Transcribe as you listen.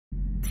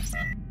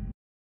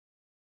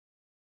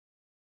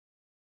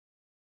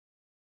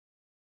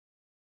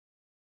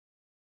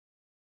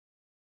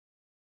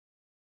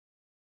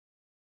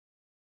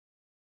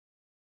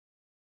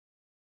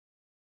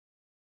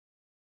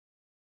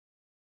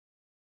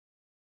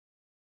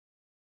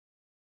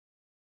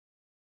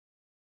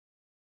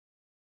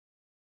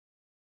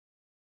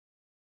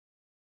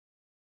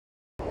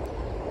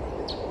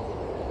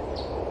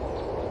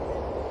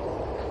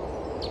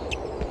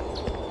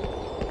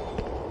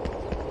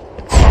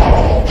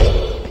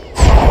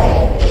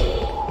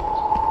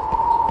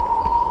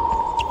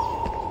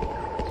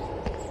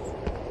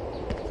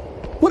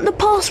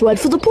password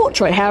for the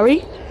portrait,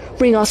 Harry.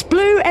 Bring us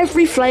blue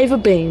every flavour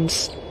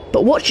beans.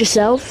 But watch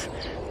yourself.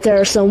 There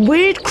are some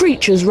weird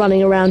creatures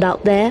running around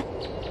out there.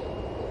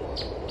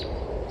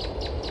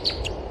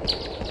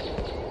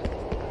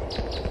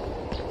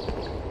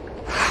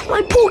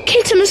 My poor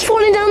kitten has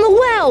fallen down the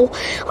well.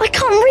 I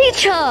can't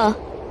reach her.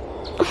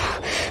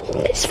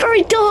 It's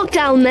very dark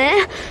down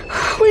there.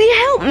 Will you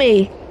help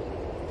me?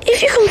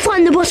 If you can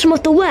find the bottom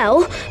of the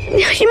well,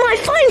 you might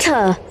find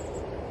her.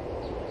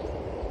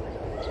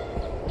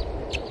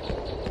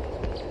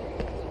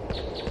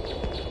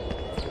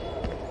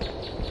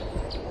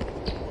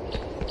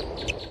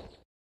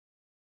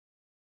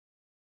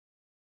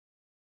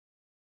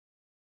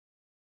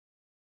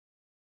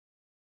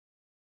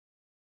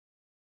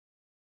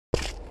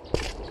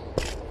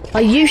 I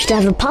used to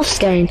have a puff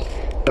skein,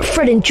 but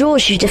Fred and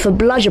George used it for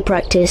bludger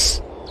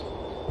practice.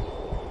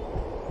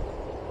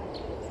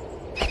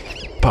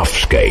 Puff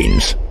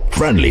skeins,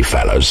 friendly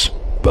fellas,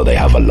 but they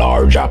have a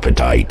large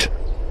appetite.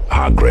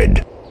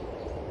 Hagrid.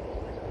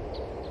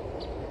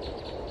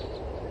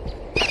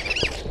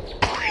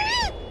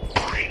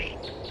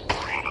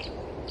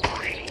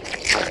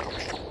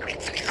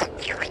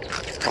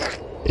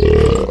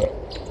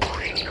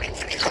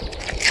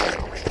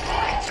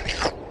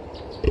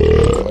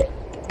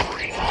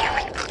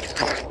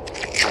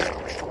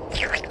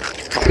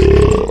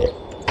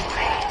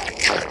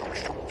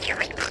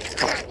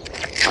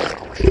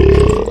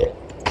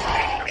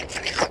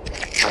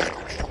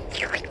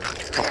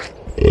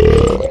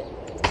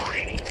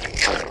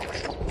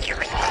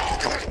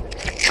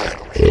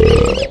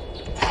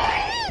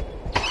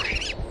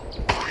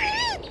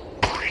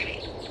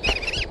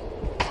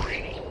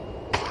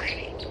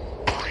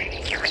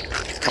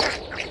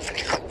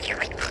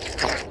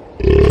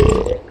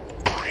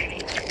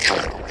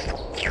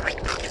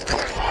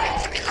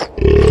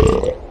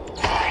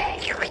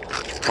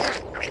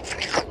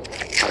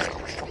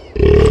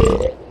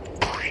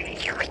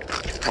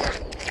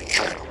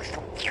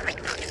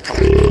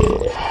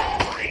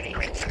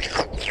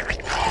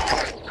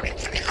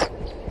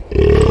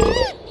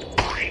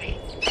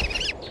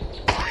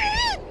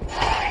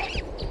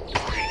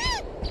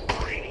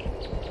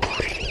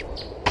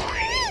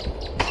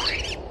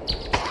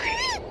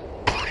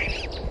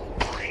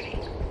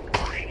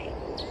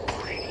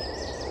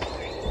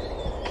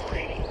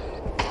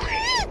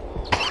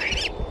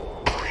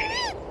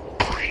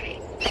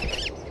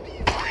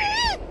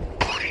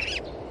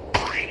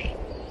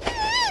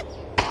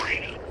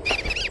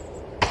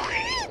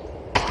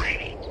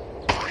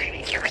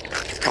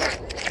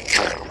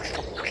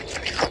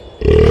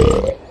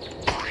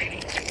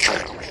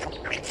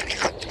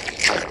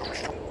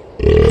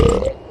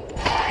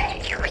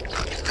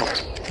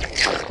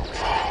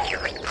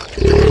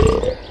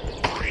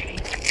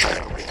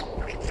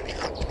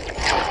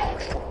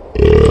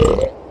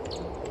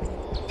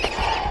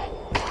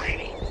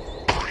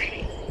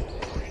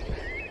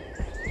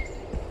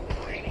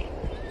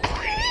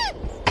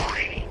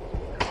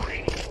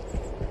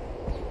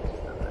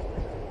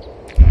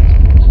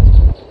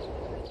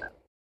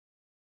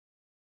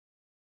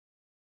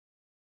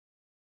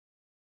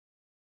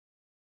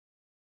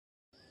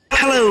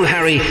 Hello,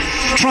 Harry.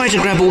 Try to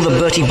grab all the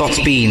Bertie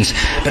Bott's beans,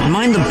 but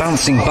mind the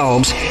bouncing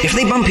bulbs. If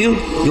they bump you,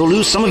 you'll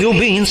lose some of your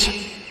beans.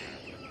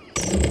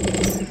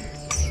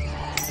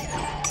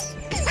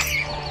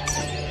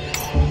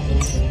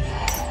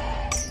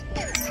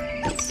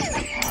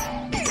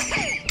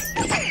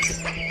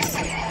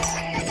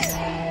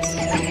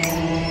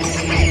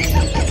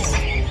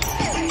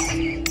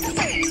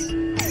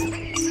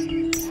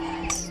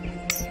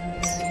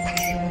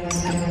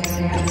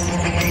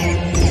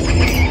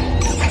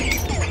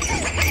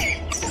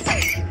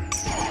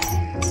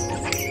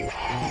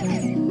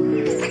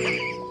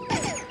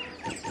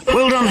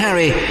 Well done,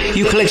 Harry.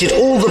 You collected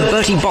all the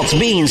Bertie Bott's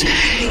beans.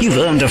 You've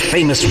earned a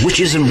famous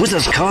Witches and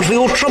Wizards card for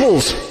your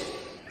troubles.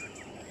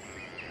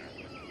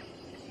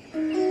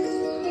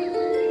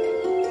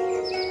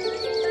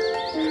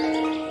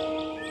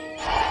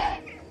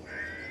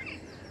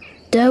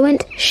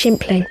 Derwent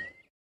Shimpling.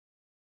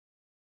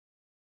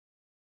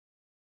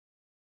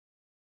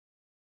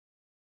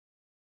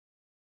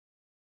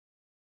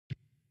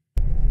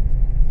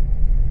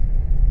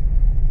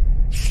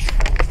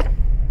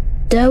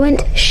 Derwent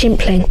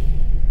Shimpling,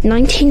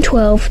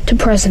 1912 to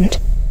present.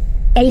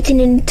 Ate an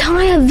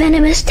entire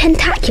venomous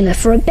tentacula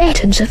for a bed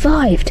and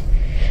survived,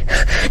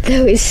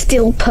 though it's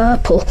still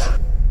purple.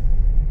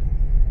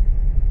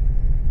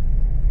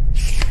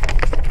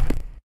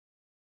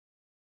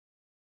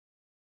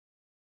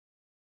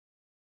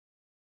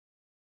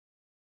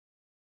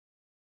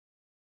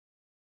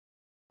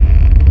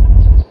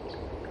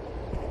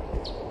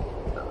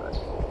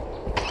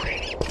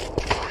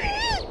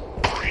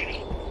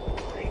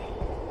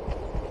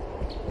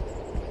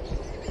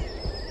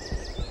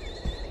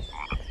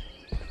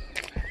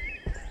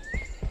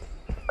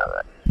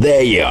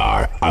 There you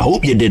are. I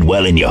hope you did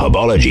well in your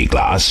herbology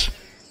class.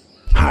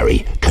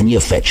 Harry, can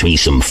you fetch me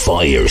some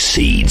fire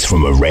seeds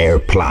from a rare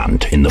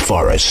plant in the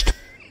forest?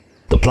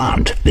 The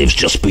plant lives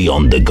just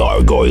beyond the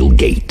gargoyle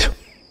gate.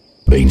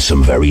 Been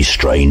some very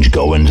strange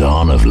goings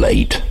on of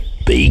late.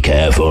 Be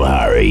careful,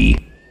 Harry.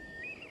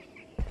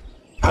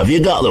 Have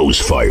you got those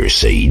fire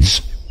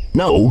seeds?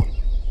 No?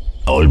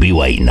 I'll be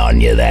waiting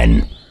on you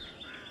then.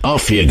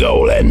 Off you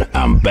go then,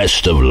 and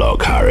best of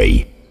luck,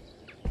 Harry.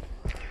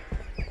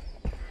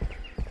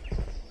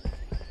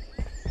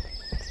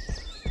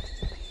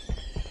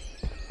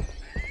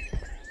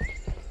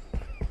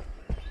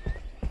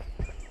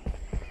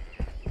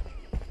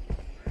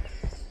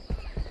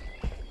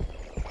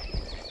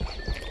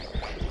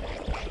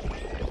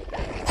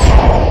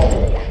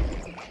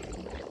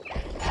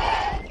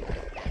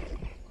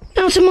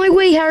 Out of my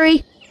way,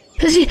 Harry!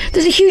 There's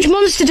a huge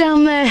monster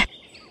down there!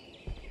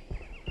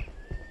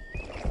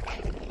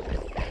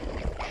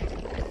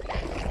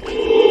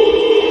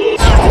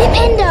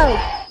 Nintendo!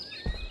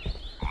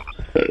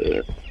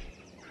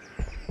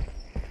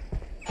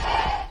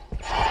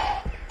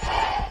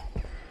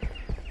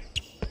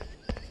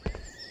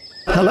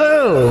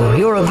 Hello,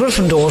 you're a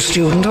Gryffindor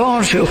student,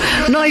 aren't you?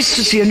 Nice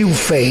to see a new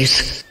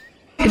face.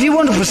 If you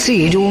want to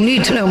proceed, you'll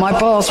need to know my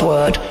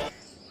password.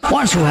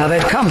 Once you have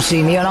it, come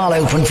see me and I'll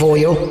open for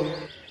you.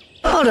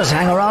 I'll just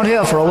hang around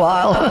here for a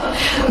while.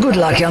 Good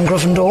luck, young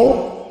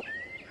Gryffindor.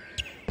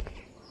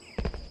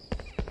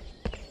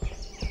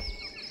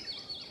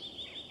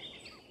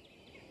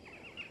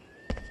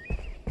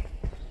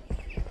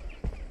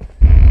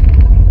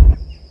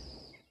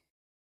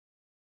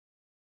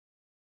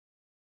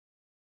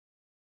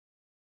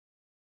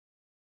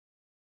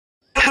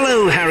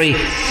 Hello, Harry.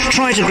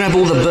 Try to grab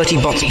all the Bertie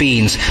Bott's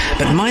beans,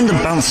 but mind the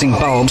bouncing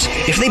bulbs.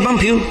 If they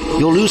bump you,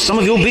 you'll lose some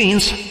of your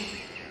beans.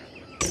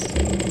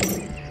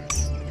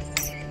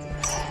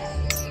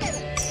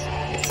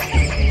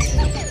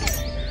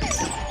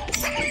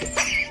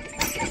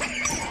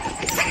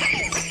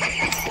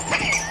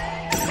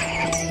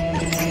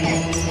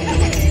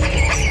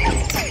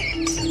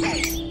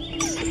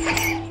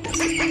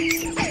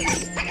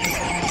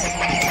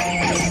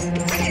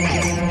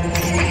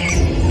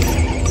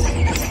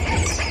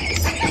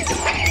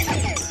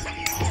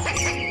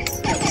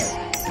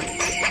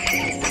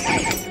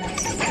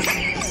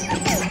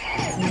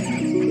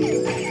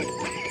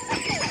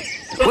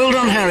 Well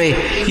done, Harry.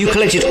 You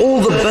collected all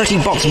the Bertie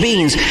Bott's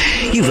beans.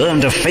 You've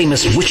earned a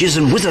famous witches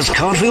and wizards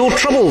card for your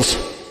troubles.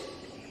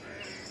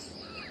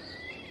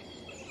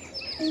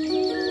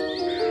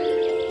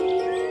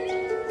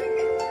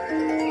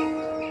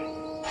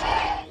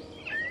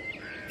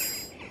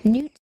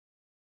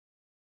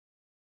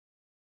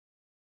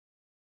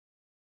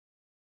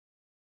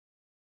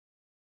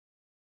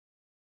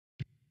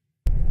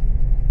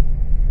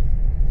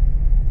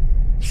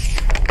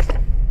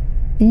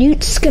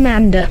 Newt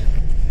Scamander,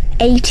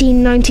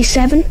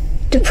 1897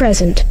 to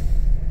present.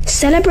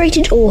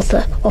 Celebrated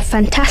author of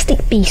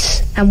fantastic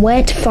beasts and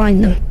where to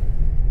find them.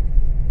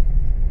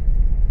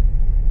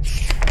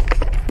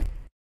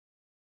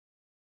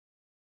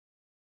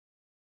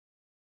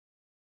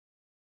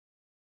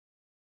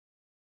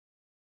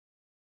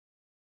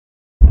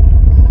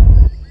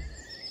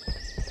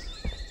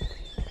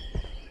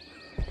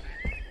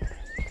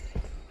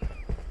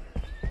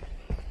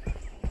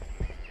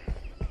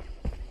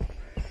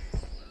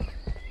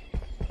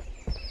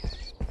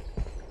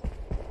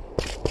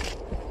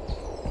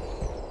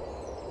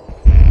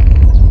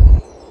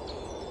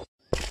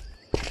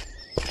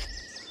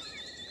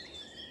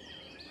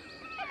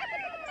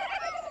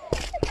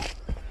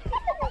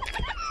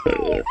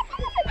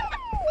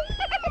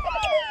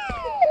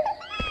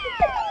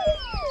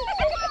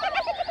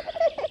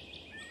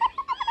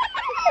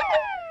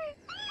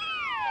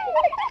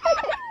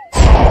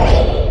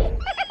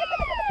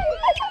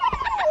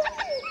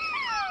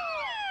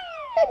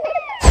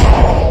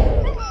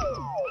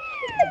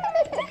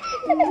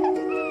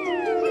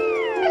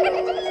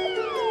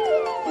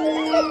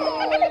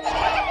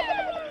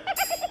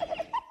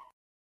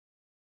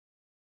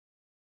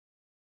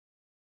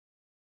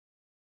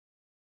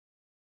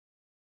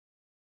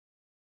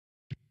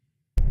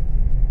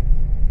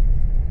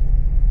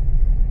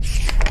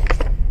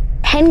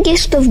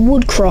 Hengist of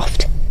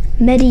Woodcroft,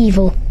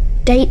 medieval,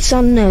 dates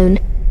unknown,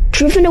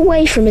 driven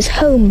away from his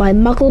home by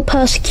Muggle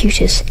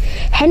persecutors.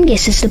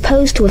 Hengist is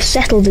supposed to have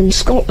settled in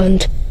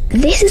Scotland.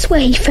 This is where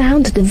he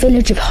founded the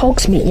village of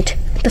Hogsmeade.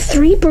 The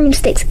Three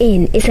Broomsticks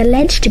Inn is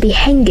alleged to be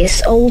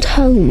Hengist's old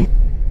home.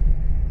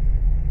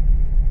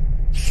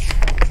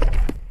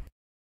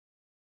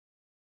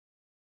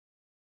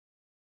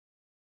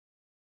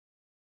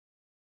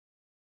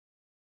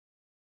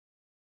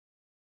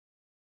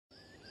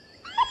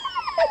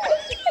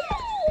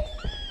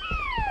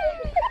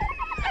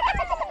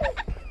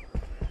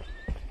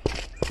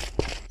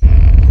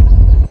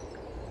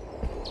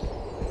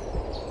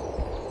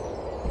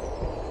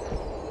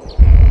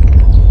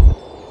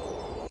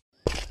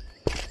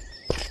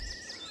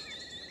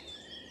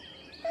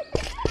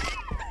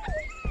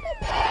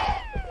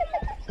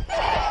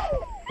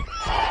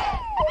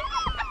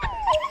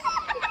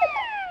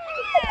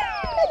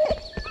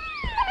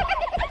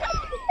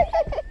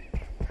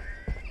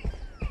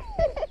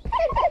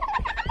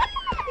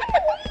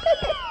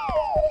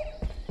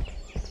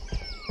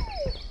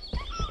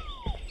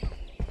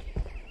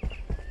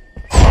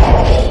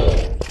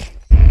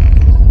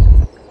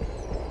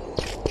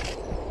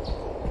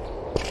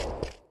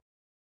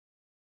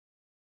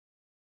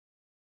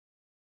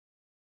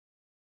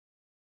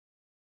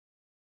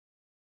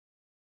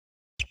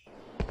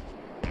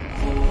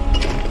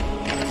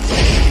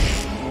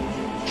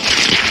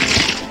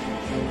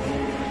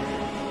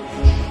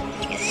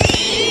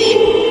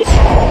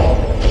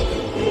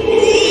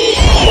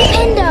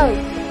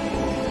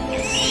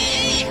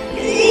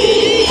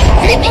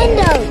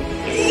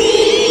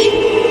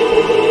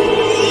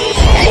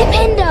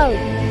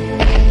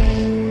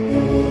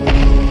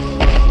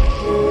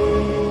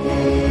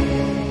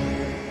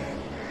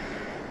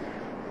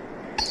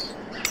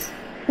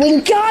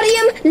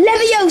 Wingardium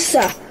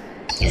Leviosa!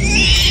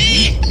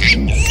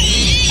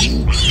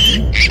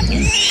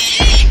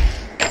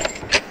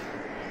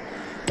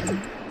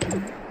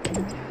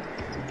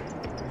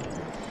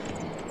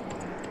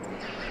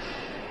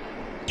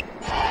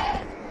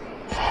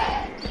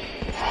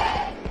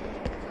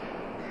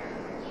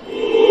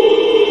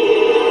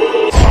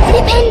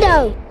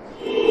 Flipendo!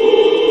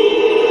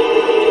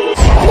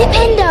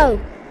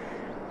 Flipendo!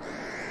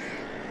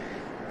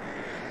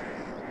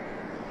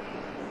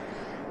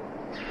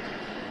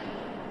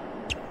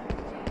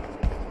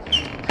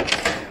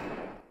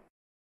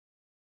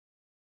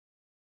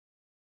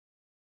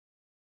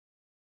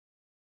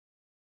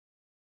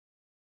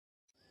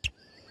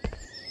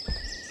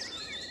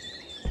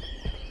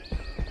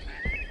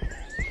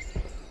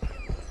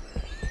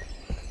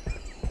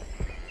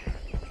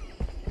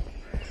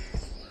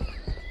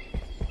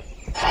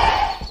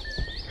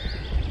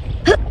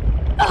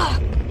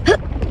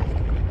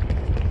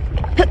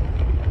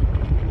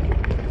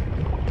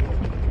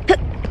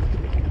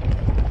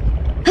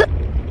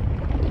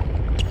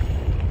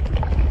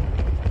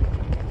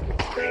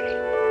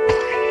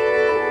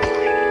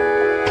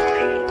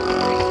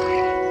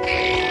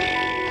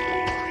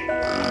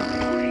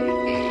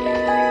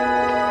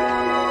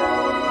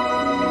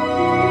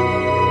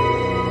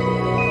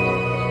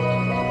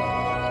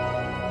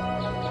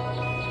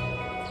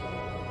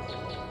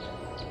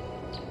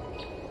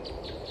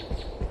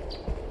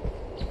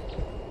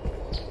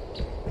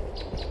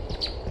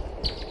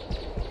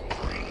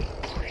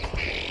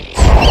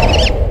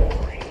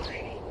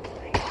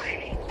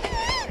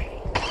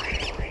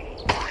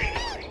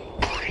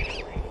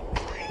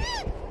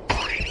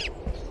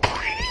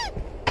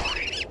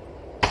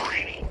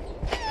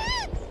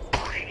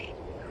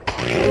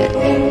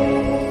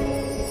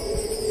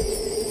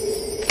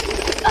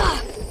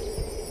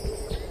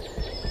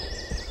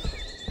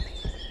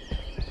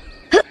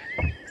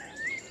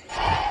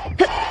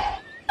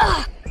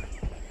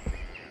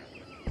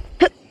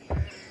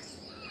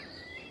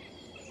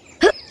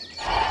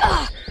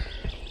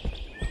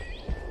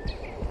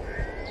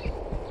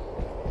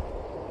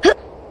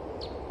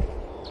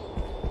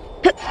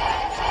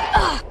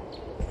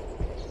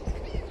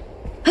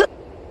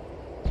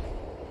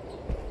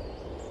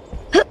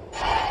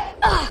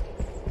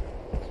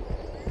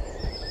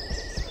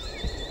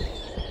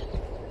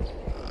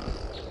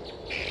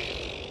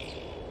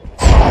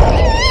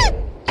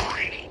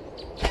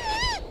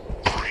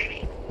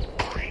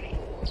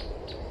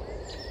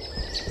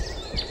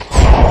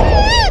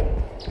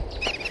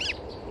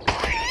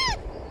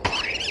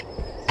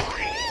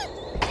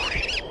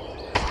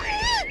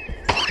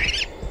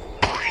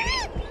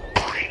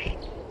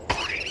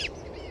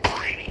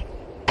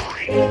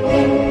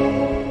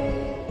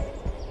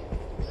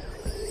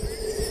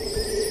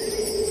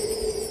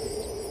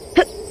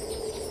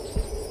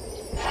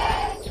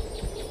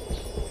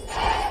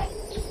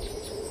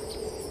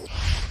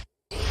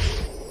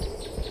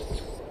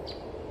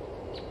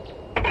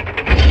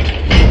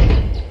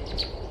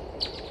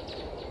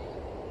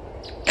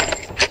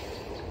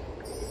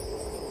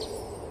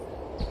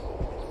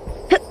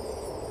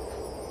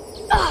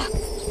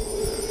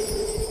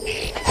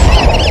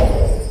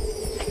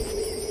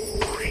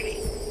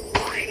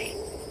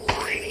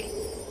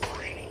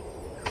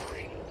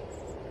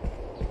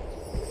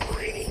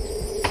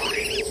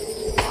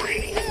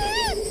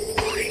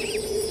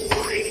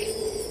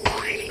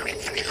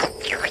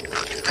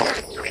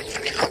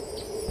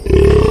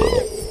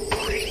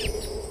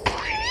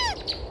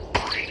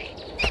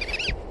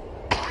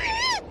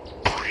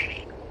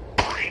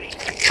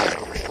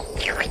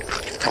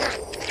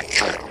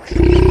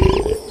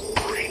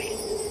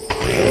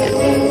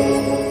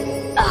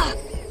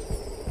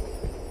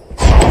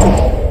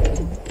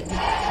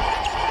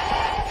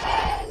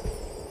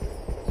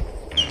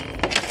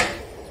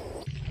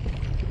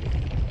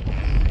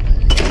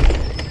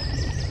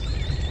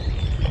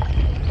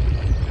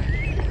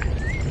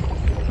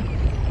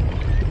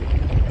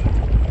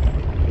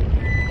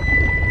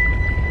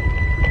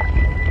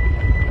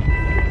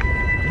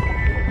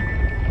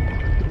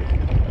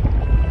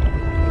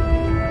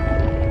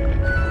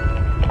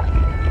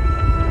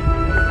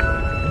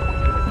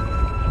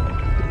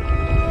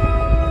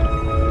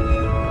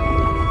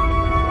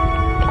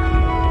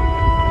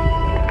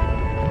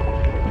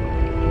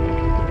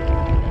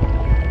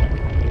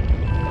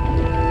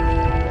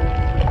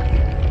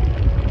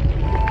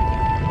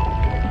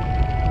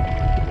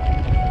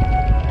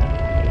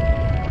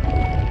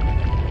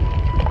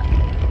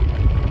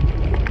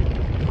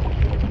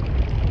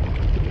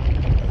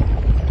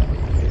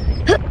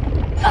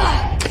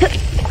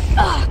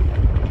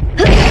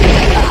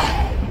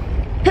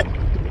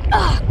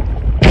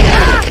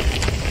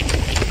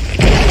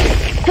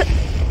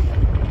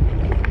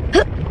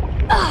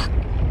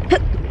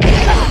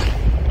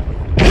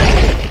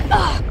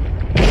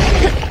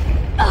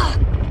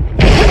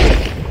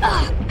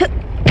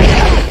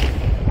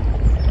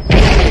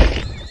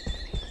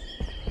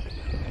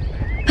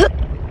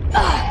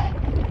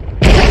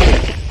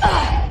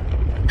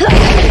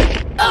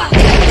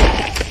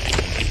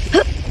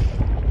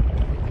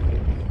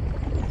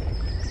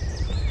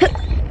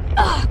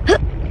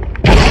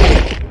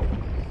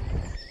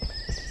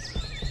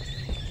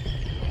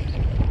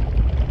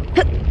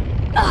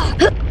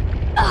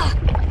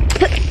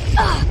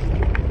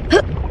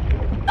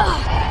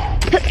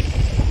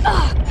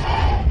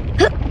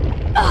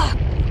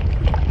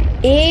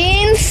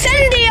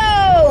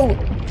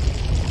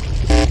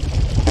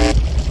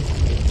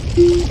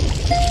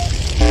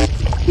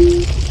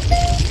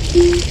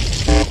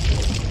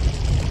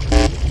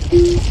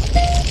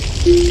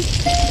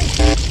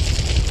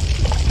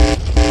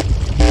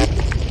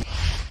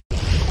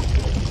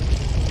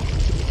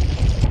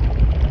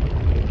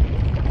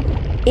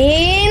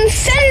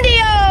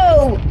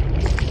 Incendio!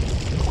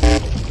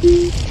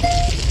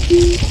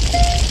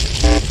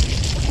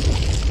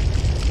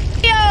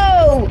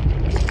 Yo!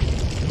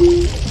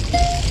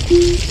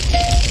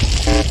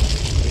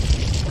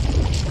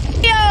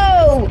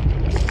 Yo!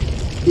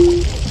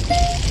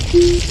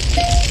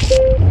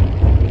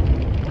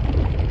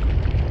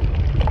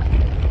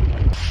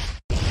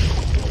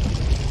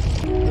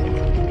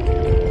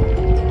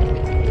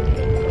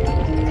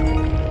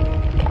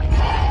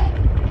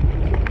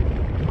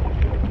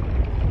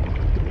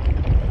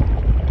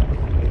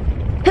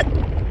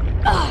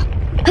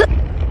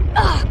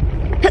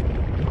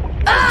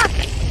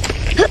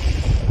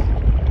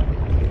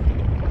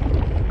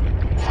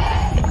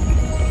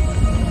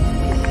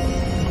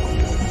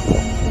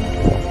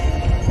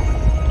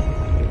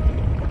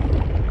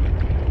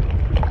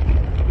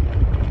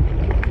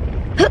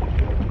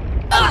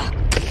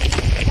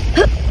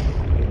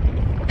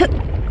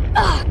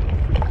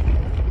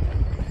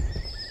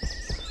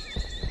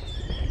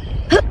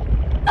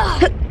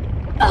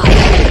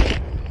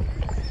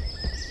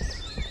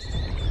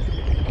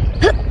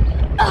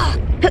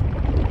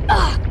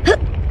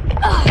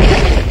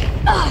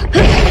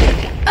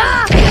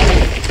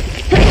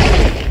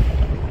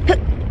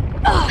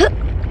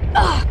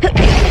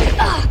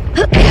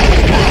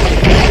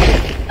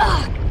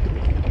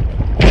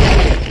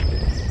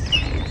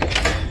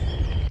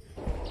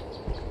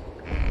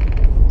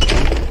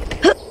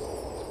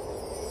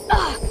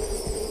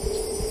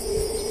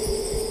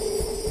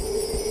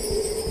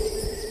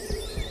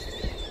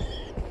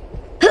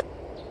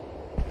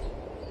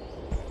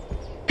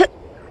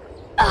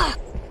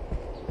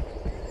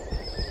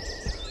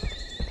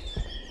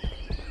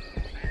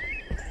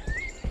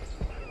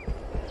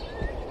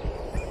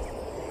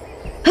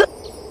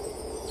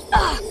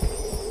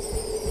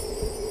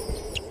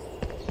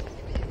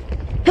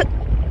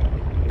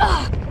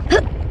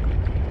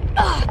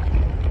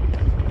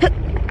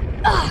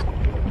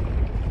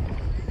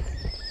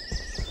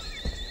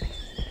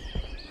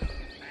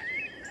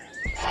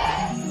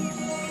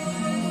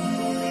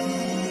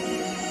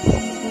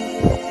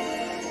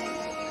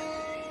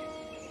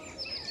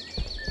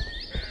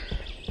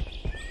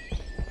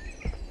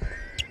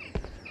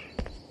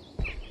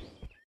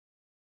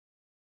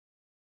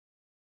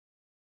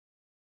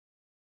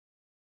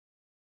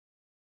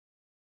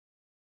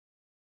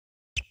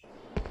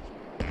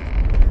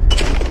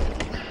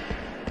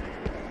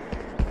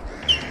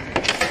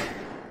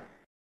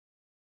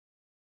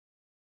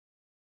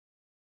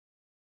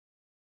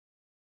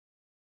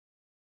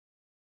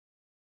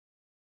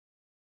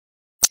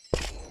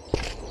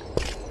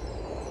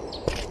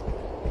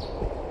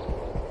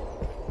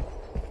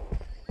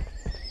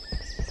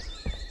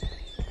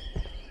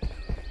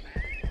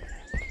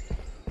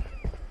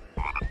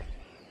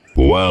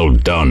 Well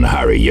done,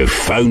 Harry. You've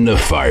found the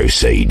fire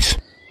seeds.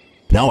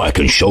 Now I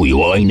can show you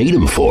what I need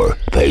them for,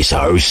 but it's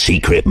our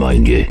secret,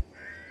 mind you.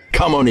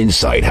 Come on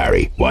inside,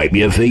 Harry. Wipe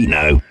your feet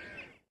now.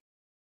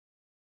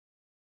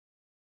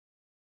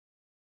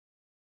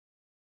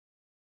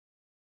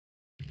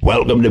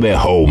 Welcome to my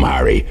home,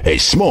 Harry.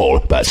 It's small,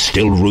 but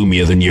still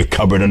roomier than your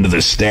cupboard under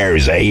the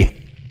stairs, eh?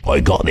 I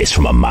got this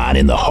from a man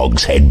in the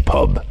Hogshead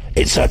pub.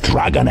 It's a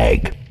dragon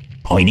egg.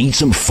 I need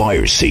some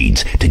fire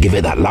seeds to give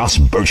it that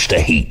last burst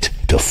of heat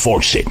to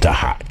force it to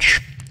hatch.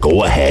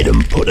 Go ahead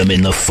and put them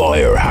in the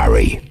fire,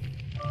 Harry.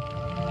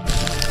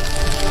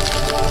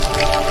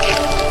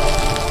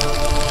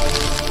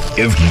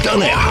 You've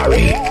done it,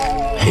 Harry.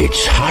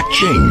 It's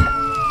hatching.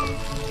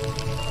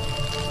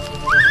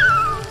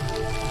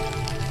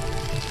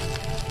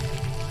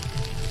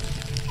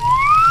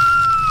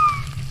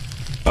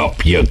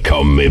 Up you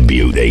come, me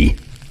beauty.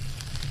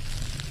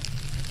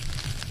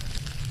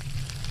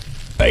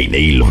 Ain't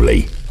he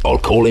lovely? I'll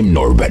call him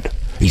Norbert.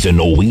 He's a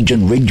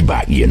Norwegian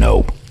ridgeback, you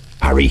know.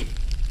 Harry,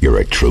 you're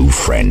a true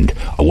friend.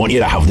 I want you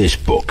to have this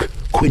book,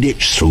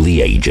 Quidditch Through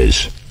the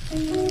Ages.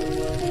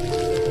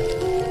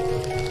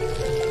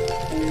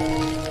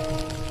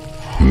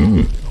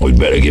 I'd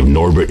better give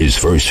Norbert his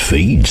first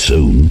feed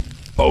soon.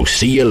 I'll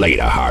see you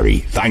later, Harry.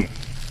 Thank...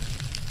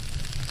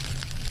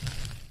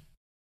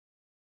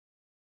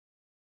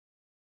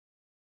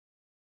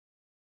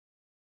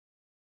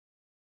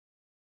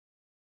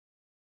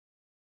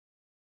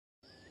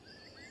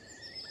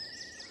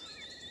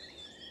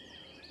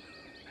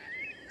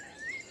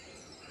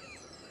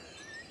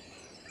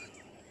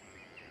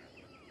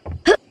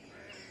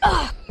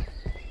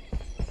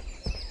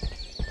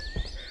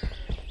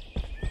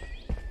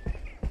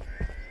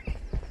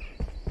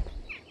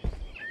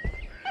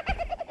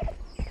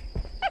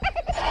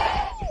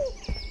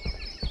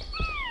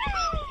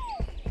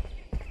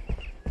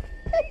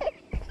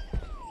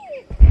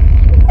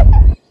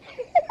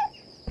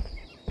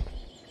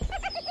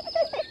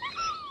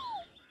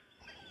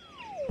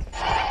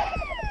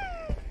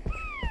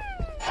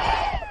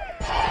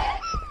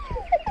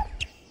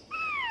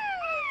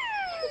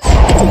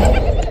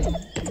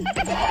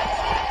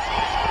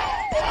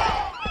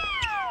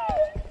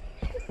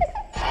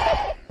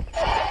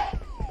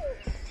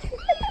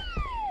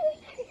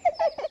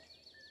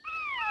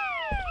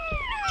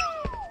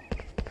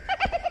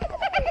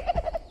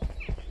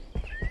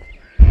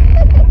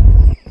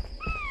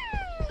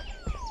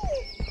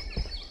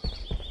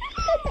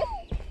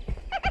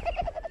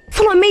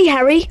 me,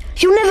 Harry.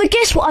 You'll never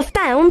guess what I've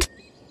found.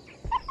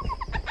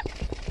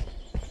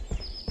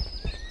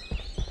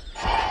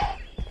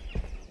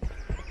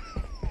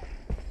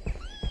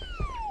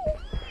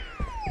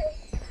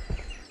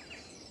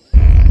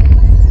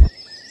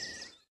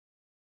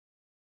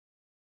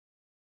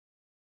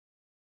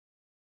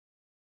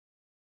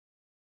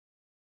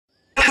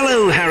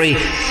 Hello, Harry.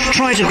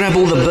 Try to grab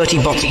all the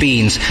Bertie Bott's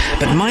beans,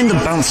 but mind the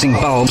bouncing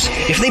bulbs.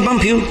 If they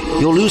bump you,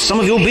 you'll lose some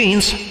of your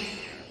beans.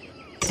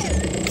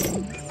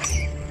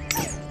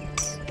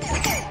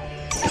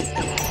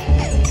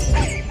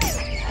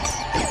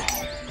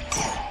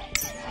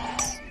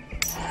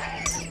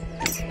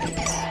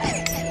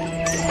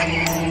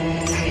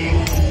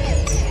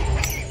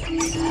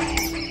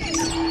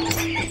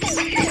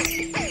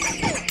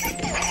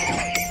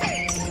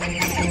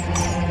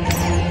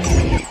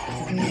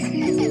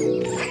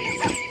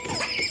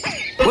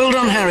 Well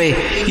done, Harry.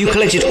 You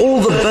collected all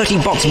the Bertie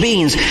Bott's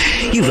beans.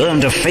 You've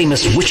earned a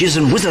famous witches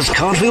and wizards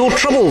card for your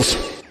troubles.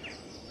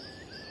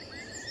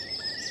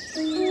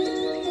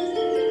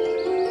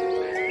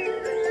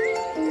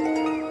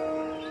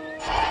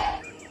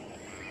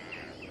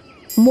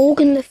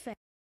 Morgan Le Fay.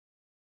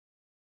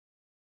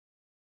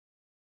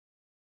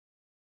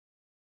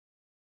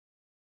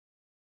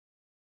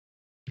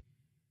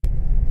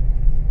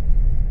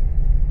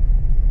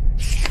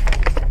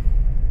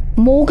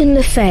 Morgan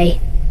Le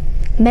Fay.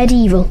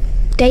 Medieval.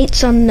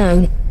 Dates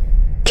unknown.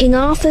 King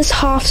Arthur's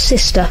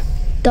half-sister.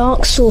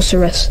 Dark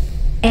sorceress.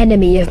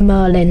 Enemy of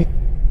Merlin.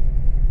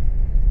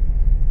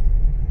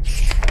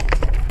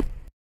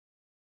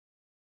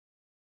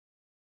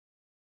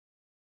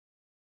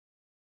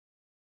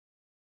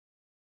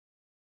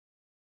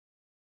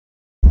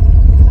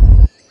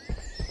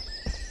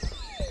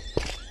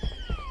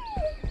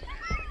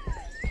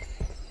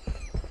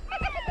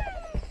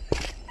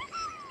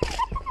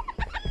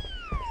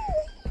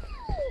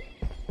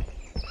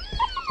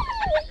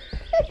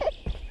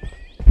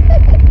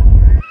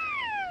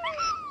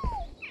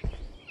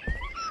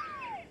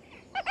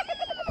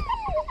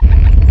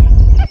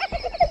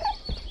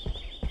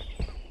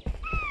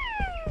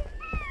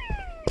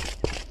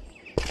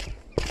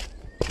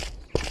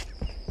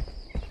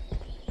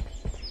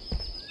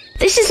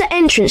 This is the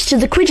entrance to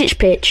the Quidditch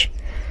pitch,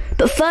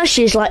 but first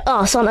years like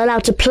us aren't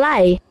allowed to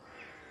play.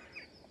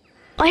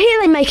 I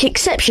hear they make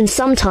exceptions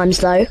sometimes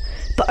though,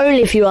 but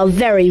only if you are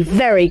very,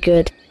 very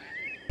good.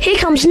 Here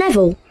comes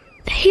Neville.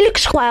 He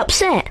looks quite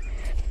upset.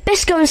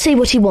 Best go and see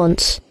what he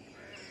wants.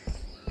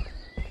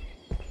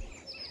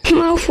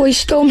 Malfoy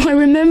stole my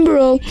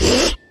Remember-all.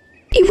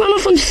 He ran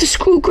off onto the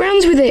school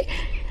grounds with it.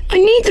 I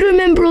need the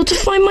Remember-all to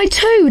find my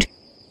toad.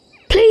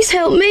 Please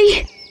help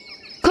me.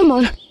 Come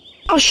on,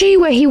 I'll show you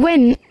where he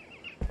went.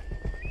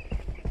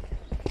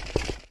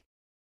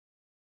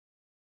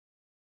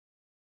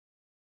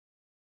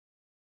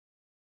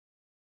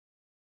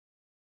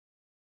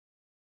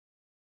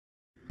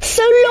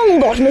 So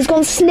Longbottom has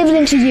gone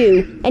snivelling to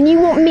you, and you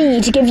want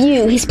me to give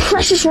you his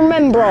precious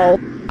Remember-all.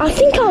 I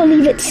think I'll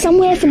leave it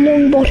somewhere for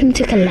Longbottom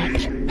to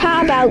collect.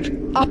 How about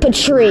up a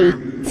tree?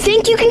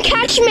 Think you can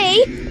catch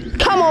me?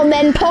 Come on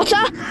then,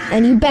 Potter,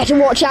 and you better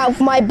watch out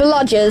for my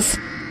bludgers.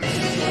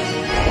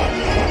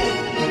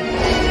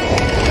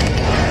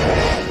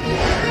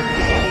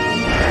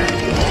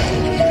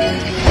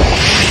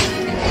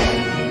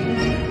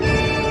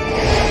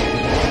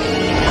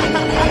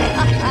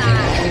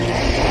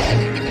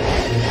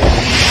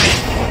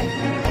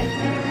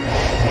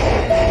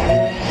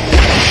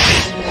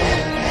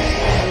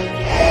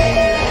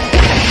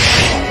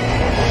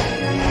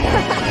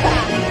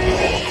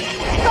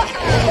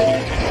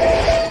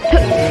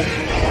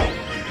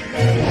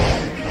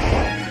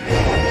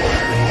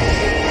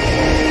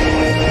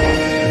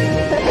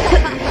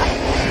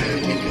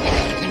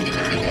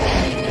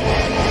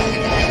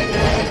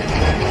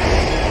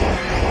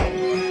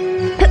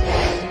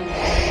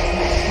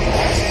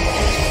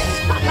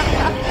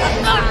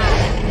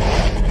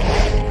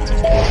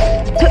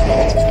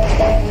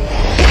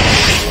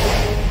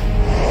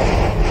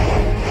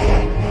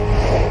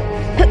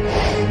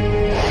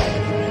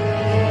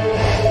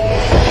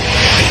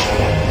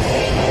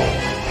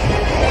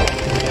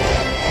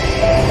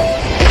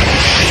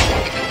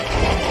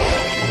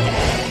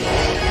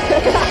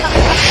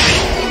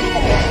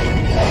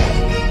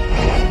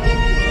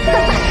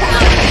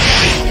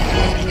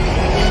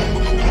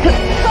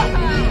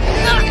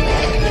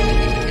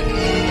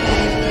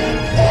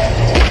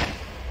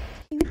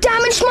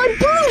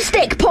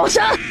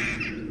 Potter!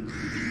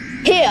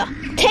 Here,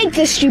 take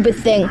this stupid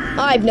thing.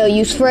 I've no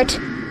use for it.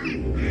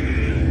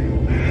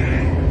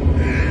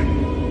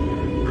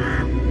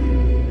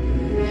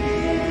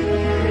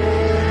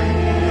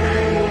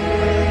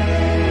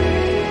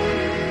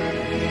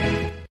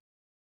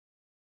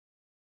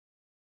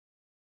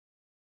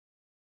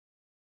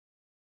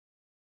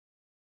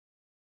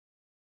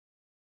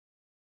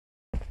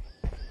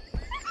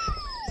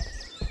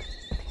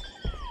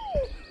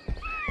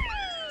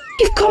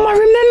 You've got my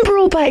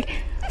Remember-all back.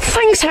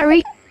 Thanks,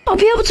 Harry. I'll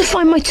be able to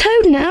find my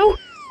toad now.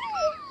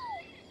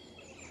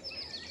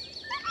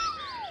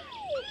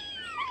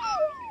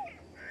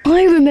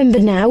 I remember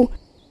now.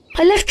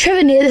 I left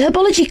Trevor near the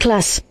herbology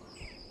class.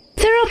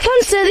 There are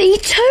plants there that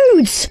eat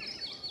toads.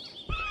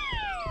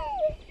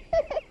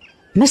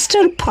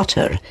 Mr.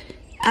 Potter,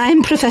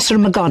 I'm Professor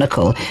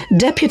McGonagall,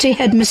 Deputy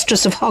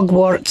Headmistress of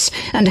Hogwarts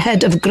and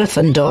Head of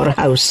Gryffindor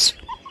House.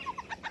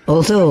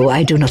 Although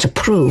I do not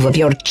approve of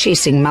your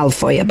chasing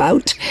Malfoy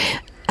about,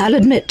 I'll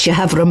admit you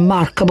have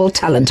remarkable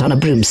talent on a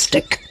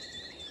broomstick.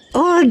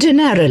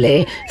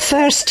 Ordinarily,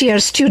 first-year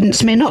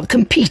students may not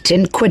compete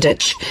in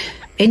Quidditch.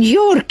 In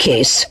your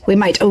case, we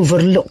might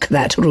overlook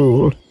that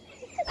rule.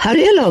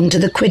 Hurry along to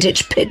the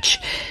Quidditch pitch.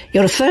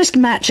 Your first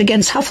match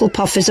against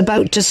Hufflepuff is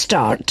about to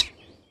start.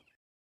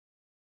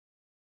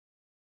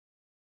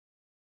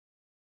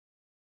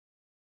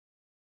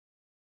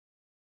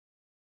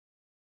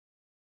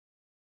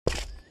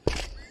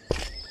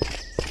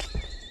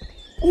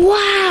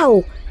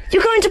 Wow!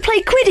 You're going to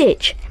play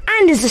Quidditch,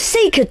 and as a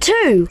Seeker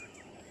too!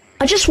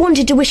 I just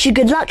wanted to wish you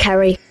good luck,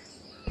 Harry.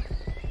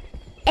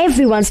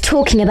 Everyone's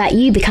talking about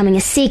you becoming a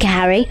Seeker,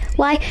 Harry.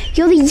 Why,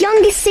 you're the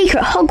youngest Seeker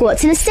at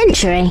Hogwarts in a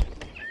century.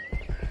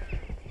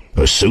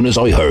 As soon as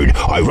I heard,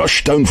 I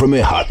rushed down from my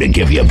hat to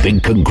give you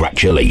big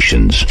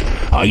congratulations.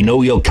 I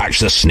know you'll catch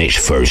the snitch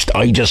first,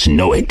 I just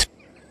know it.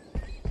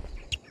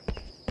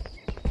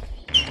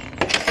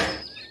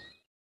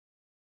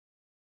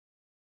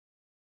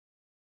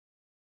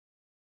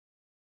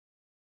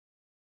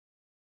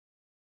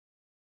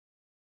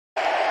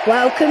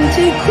 Welcome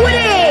to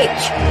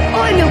Quidditch!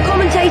 I'm your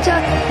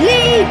commentator,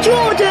 Lee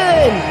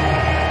Jordan!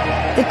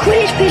 The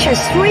Quidditch pitch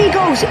has 3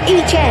 goals at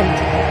each end.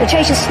 The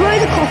chasers throw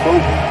the quaffle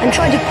and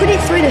try to put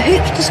it through the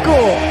hoops to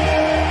score.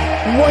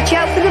 Watch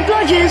out for the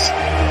bludgers.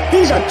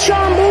 These are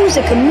charm balls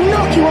that can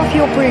knock you off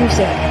your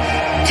broomstick.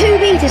 2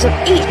 beaters of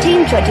each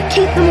team try to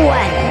keep them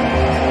away.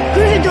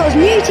 Gryffindor's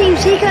new team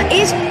seeker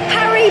is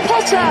Harry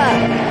Potter.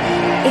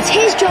 It's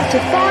his job to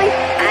find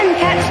and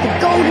catch the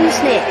golden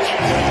snitch.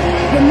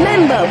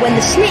 Remember, when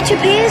the snitch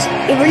appears,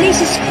 it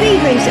releases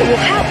speed rings that will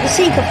help the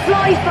seeker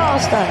fly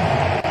faster.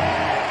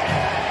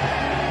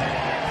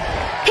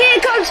 Here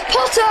comes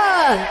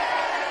Potter!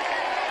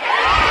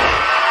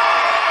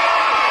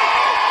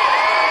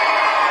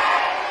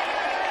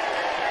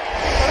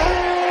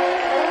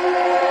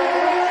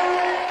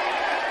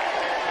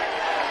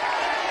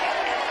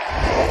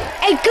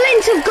 A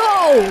glint of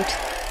gold!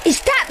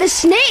 Is that the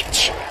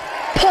snitch?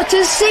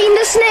 Potter's seen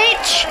the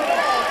snitch!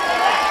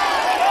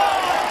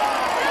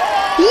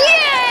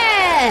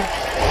 Yeah!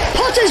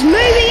 Potter's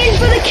moving in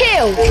for the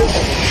kill!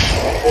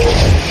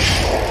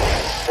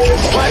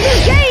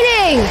 Potter's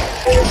gaining!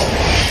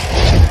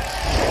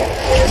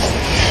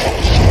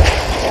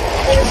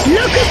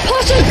 Look at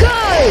Potter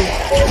go!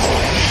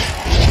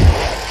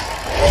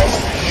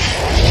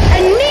 A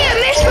near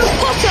miss from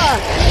Potter!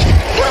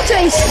 Potter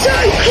is so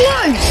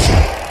close!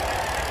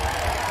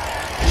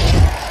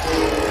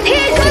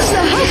 Here comes the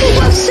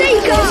Hufflepuff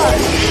Seeker!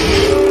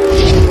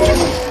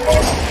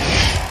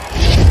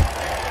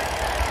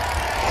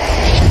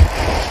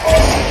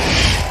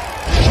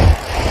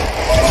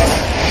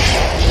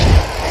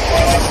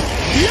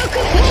 Look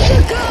at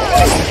Potter go!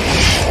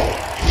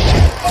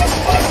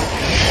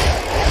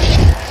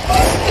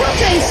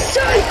 Potter is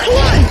so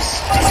close!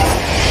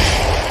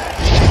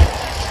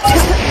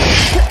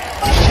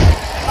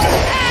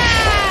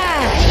 Ah!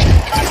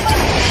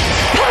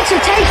 Potter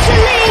takes the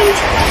lead!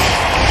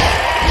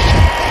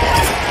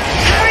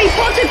 Harry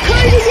Potter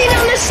closes in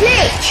on the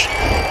snitch!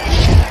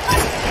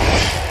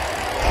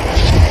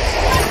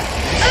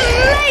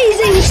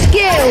 Amazing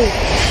skill!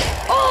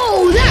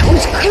 Oh, that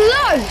was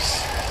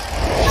close!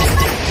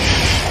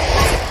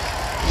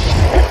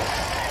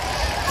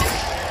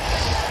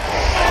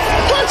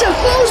 Potter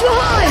falls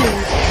behind!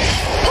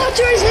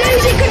 Potter is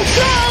losing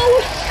control!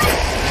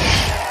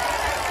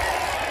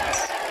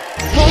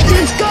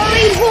 Potter's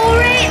going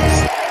for it!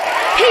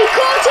 He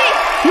caught it!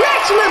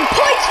 Maximum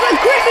points for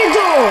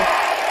Gryffindor!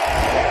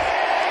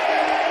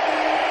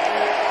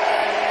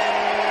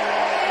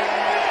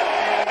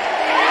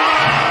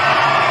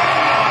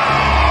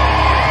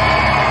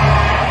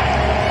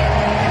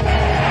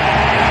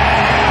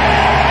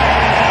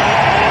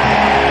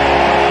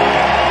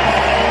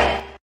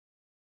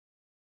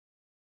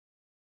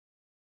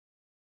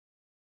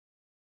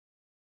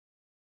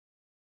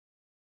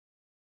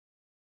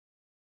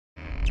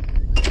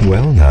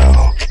 Well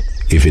now,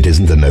 if it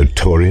isn't the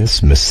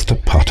notorious Mr.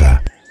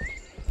 Potter.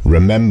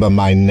 Remember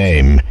my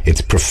name,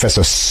 it's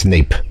Professor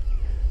Snape.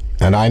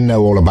 And I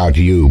know all about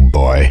you,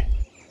 boy.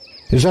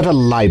 Is that a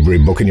library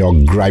book in your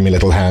grimy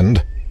little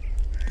hand?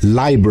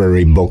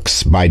 Library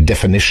books, by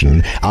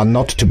definition, are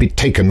not to be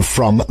taken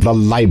from the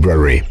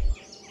library.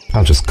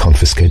 I'll just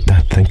confiscate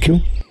that, thank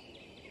you.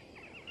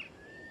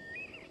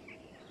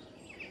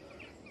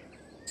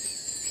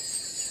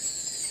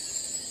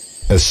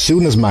 As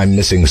soon as my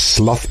missing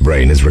sloth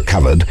brain is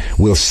recovered,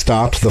 we'll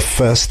start the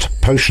first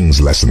potions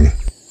lesson.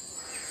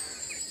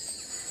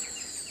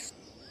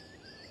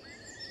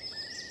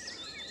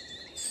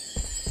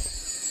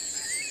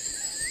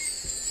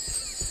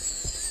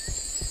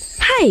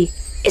 Hey,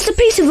 it's a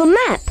piece of a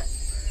map.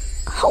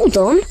 Hold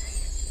on.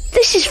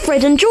 This is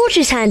Fred and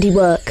George's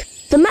handiwork.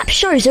 The map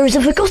shows there is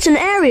a forgotten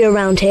area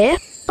around here.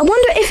 I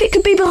wonder if it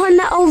could be behind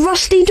that old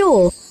rusty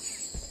door.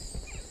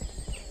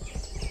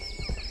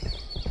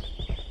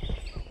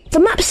 The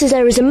map says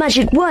there is a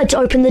magic word to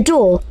open the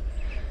door.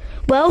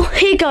 Well,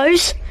 here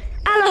goes.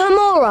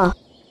 Alahamora.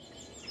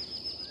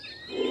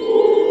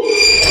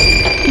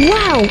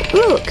 Wow,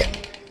 look.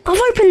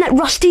 I've opened that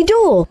rusty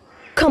door.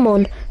 Come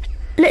on,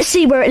 let's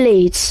see where it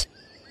leads.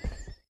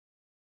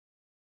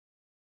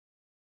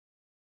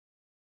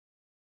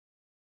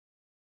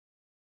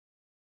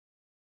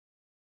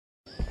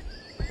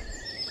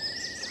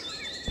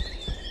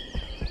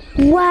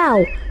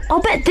 Wow,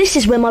 I'll bet this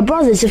is where my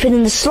brothers have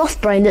hidden the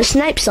sloth brain that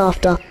Snape's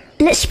after.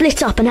 Let's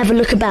split up and have a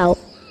look about.